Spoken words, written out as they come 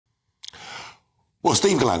Well,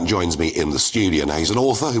 Steve Gallant joins me in the studio now. He's an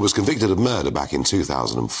author who was convicted of murder back in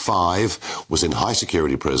 2005, was in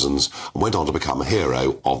high-security prisons, and went on to become a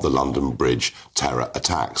hero of the London Bridge terror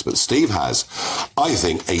attacks. But Steve has, I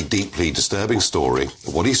think, a deeply disturbing story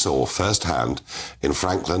of what he saw firsthand in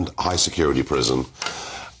Frankland High-Security Prison,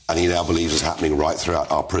 and he now believes is happening right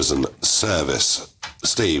throughout our prison service.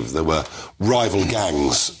 Steve, there were rival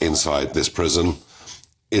gangs inside this prison,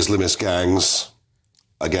 Islamist gangs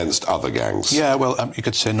against other gangs. Yeah, well, you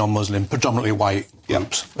could say non-Muslim, predominantly white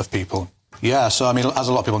groups of people. Yeah, so, I mean, as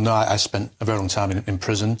a lot of people know, I spent a very long time in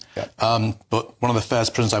prison. But one of the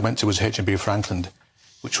first prisons I went to was HMP Frankland,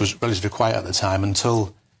 which was relatively quiet at the time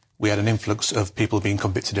until we had an influx of people being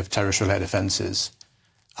convicted of terrorist-related offences.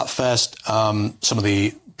 At first, some of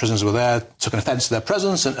the prisoners were there, took an offence to their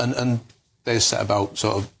presence, and they set about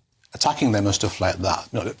sort of attacking them and stuff like that.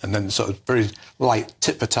 And then sort of very light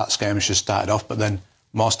tit-for-tat skirmishes started off, but then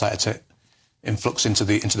more started to influx into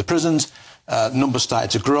the prisons. Numbers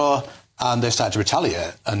started to grow, and they started to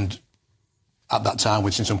retaliate. And at that time,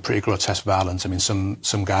 we'd seen some pretty grotesque violence. I mean,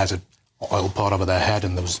 some guys had oil poured over their head,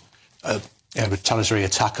 and there was a retaliatory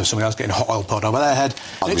attack of somebody else getting hot oil poured over their head.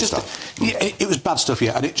 And it was bad stuff,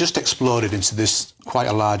 yeah. And it just exploded into this quite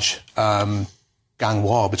a large gang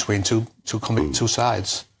war between two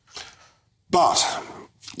sides. But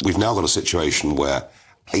we've now got a situation where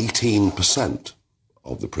 18%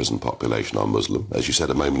 of the prison population are Muslim. As you said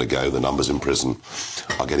a moment ago, the numbers in prison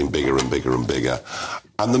are getting bigger and bigger and bigger.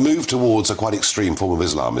 And the move towards a quite extreme form of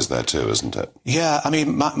Islam is there too, isn't it? Yeah, I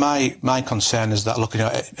mean, my concern is that, look,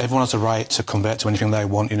 everyone has a right to convert to anything they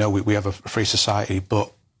want. We have a free society,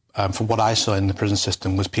 but from what I saw in the prison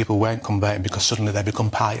system was people weren't converting because suddenly they become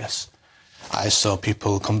pious. I saw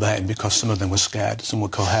people converting because some of them were scared, some were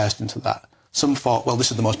coerced into that. Some thought, well, this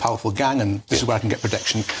is the most powerful gang and this is where I can get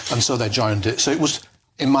protection, and so they joined it. So it was,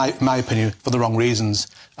 in my opinion, for the wrong reasons.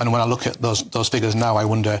 And when I look at those figures now, I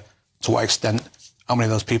wonder to what extent, how many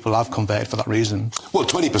of those people have converted for that reason. Well,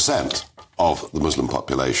 20% of the Muslim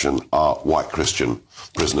population are white Christian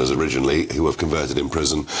prisoners originally who have converted in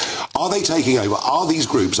prison. Are they taking over? Are these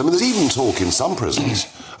groups... I mean, there's even talk in some prisons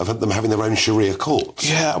of them having their own Sharia courts.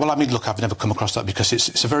 Yeah, well, I mean, look, I've never come across that because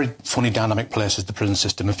it's a very funny, dynamic place, is the prison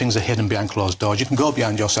system, and things are hidden behind closed doors. You can go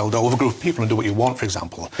behind your cell door with a group of people and do what you want, for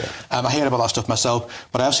example. I hear about that stuff myself,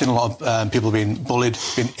 but I have seen a lot of people being bullied,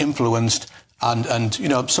 being influenced, and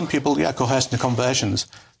some people, coerced into conversions.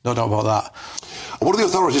 No doubt about that. What are the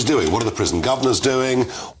authorities doing? What are the prison governors doing?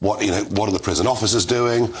 What are the prison officers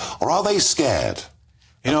doing? Or are they scared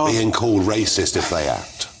of being called racist if they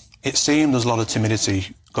act? It seemed there's a lot of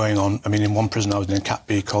timidity going on. I mean, in one prison I was in, Cat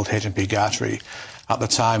B, called HMP Gartree. At the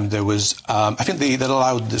time, there was... I think they'd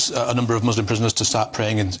allowed a number of Muslim prisoners to start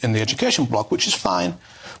praying in the education block, which is fine.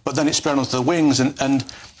 But then it spread onto the wings, and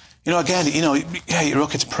again, you're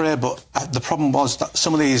okay to pray, but the problem was that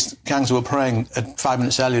some of these gangs who were praying 5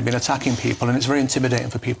 minutes earlier had been attacking people, and it's very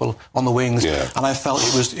intimidating for people on the wings. And I felt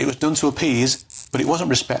it was done to appease, but it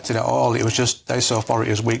wasn't respected at all. It was just they saw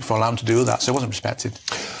authority as weak for allowing them to do that, so it wasn't respected.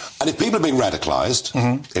 And if people are being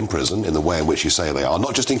radicalised in prison in the way in which you say they are,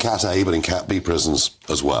 not just in Cat A, but in Cat B prisons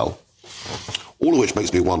as well, all of which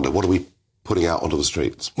makes me wonder, what are we putting out onto the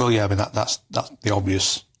streets? Well, yeah, I mean, that's the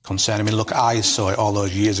obvious concern. I mean, look, I saw it all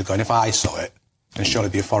those years ago, and if I saw it, then surely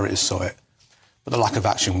the authorities saw it. But the lack of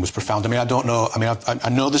action was profound. I mean, I don't know. I mean, I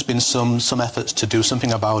know there's been some efforts to do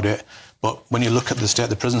something about it, but when you look at the state of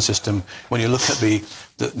the prison system, when you look at the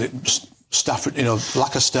staff,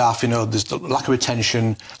 lack of staff, there's the lack of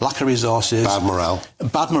retention, lack of resources.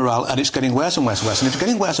 Bad morale, and it's getting worse and worse and worse. And if it's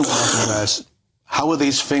getting worse and worse and worse, how are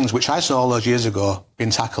these things, which I saw all those years ago, being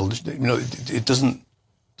tackled? It doesn't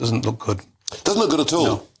look good. Doesn't look good at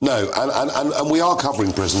all. No. And we are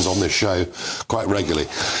covering prisons on this show quite regularly.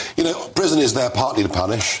 Prison is there partly to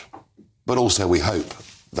punish, but also we hope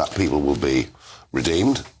that people will be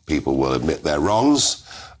redeemed, people will admit their wrongs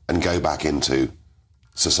and go back into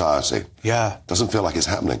society. Yeah. Doesn't feel like it's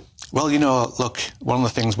happening. Well, look, one of the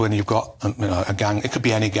things when you've got a gang, it could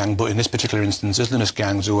be any gang, but in this particular instance, Islamist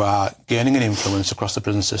gangs who are gaining an influence across the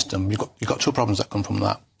prison system, you've got two problems that come from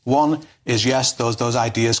that. One is, yes, those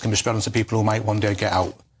ideas can be spread onto people who might one day get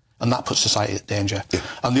out, and that puts society at danger.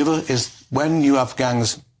 And the other is when you have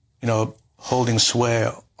gangs, holding sway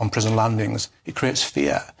on prison landings, it creates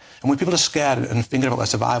fear. And when people are scared and thinking about their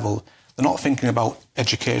survival, they're not thinking about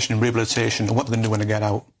education and rehabilitation and what they're going to do when they get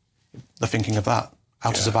out. They're thinking of that, how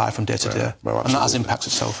to survive from day to day. And that has impacts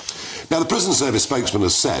itself. Now, the prison service spokesman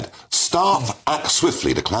has said, staff act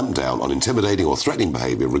swiftly to clamp down on intimidating or threatening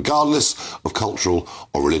behaviour, regardless of cultural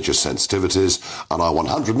or religious sensitivities, and our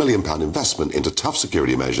 £100 million investment into tough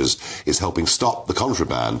security measures is helping stop the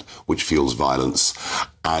contraband which fuels violence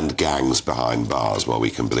and gangs behind bars. Well, we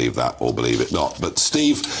can believe that or believe it not. But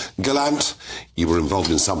Steve Gallant, you were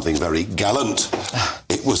involved in something very gallant.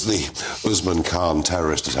 It was the Usman Khan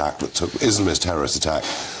Islamist terrorist attack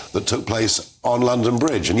that took place on London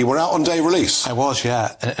Bridge, and you were out on day release. I was,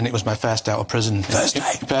 yeah, and it was my first day out of prison. First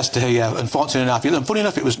day? First day, yeah, and 14 and a half years. And funny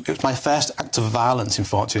enough, it was my first act of violence in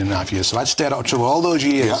 14 and a half years, so I'd stayed out of trouble all those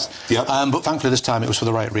years. Yeah. But thankfully this time it was for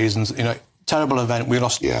the right reasons. You know, terrible event, we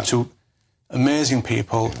lost two amazing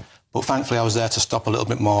people, but thankfully I was there to stop a little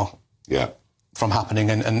bit more from happening,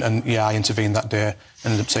 and yeah, I intervened that day,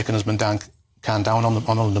 ended up taking husband Khan down on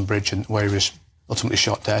London Bridge, and where he was ultimately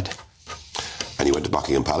shot dead. And you went to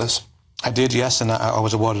Buckingham Palace? I did, yes, and I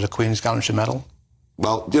was awarded a Queen's Gallantry Medal.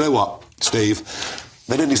 Well, do you know what, Steve?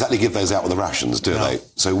 They don't exactly give those out with the rations, do they?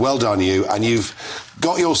 So well done you, and you've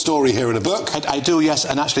got your story here in a book. I do, yes,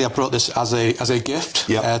 and actually I brought this as a gift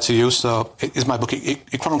to you. So it is my book.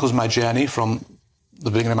 It chronicles my journey from the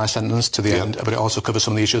beginning of my sentence to the end, but it also covers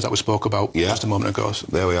some of the issues that we spoke about just a moment ago. So.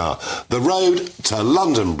 There we are. The Road to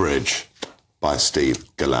London Bridge by Steve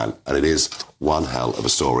Gallant, and it is one hell of a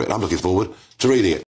story, and I'm looking forward to reading it.